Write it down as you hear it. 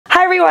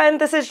everyone,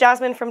 this is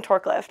Jasmine from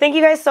Torklift. Thank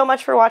you guys so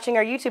much for watching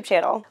our YouTube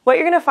channel. What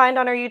you're going to find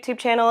on our YouTube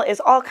channel is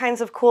all kinds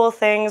of cool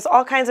things,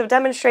 all kinds of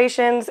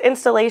demonstrations,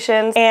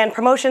 installations, and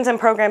promotions and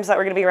programs that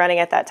we're going to be running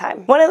at that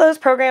time. One of those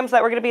programs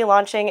that we're going to be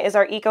launching is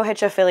our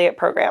EcoHitch affiliate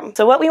program.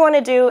 So what we want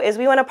to do is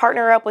we want to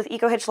partner up with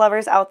EcoHitch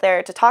lovers out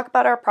there to talk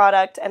about our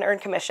product and earn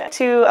commission.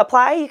 To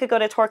apply, you could go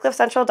to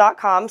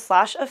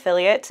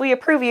torkliftcentral.com/affiliate. If we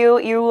approve you,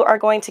 you are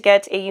going to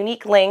get a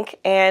unique link,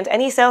 and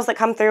any sales that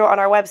come through on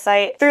our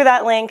website through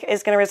that link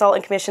is going to result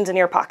in commissions in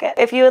your pocket.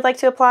 If you would like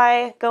to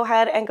apply, go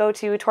ahead and go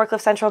to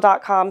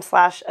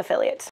torkliftcentral.com/affiliate.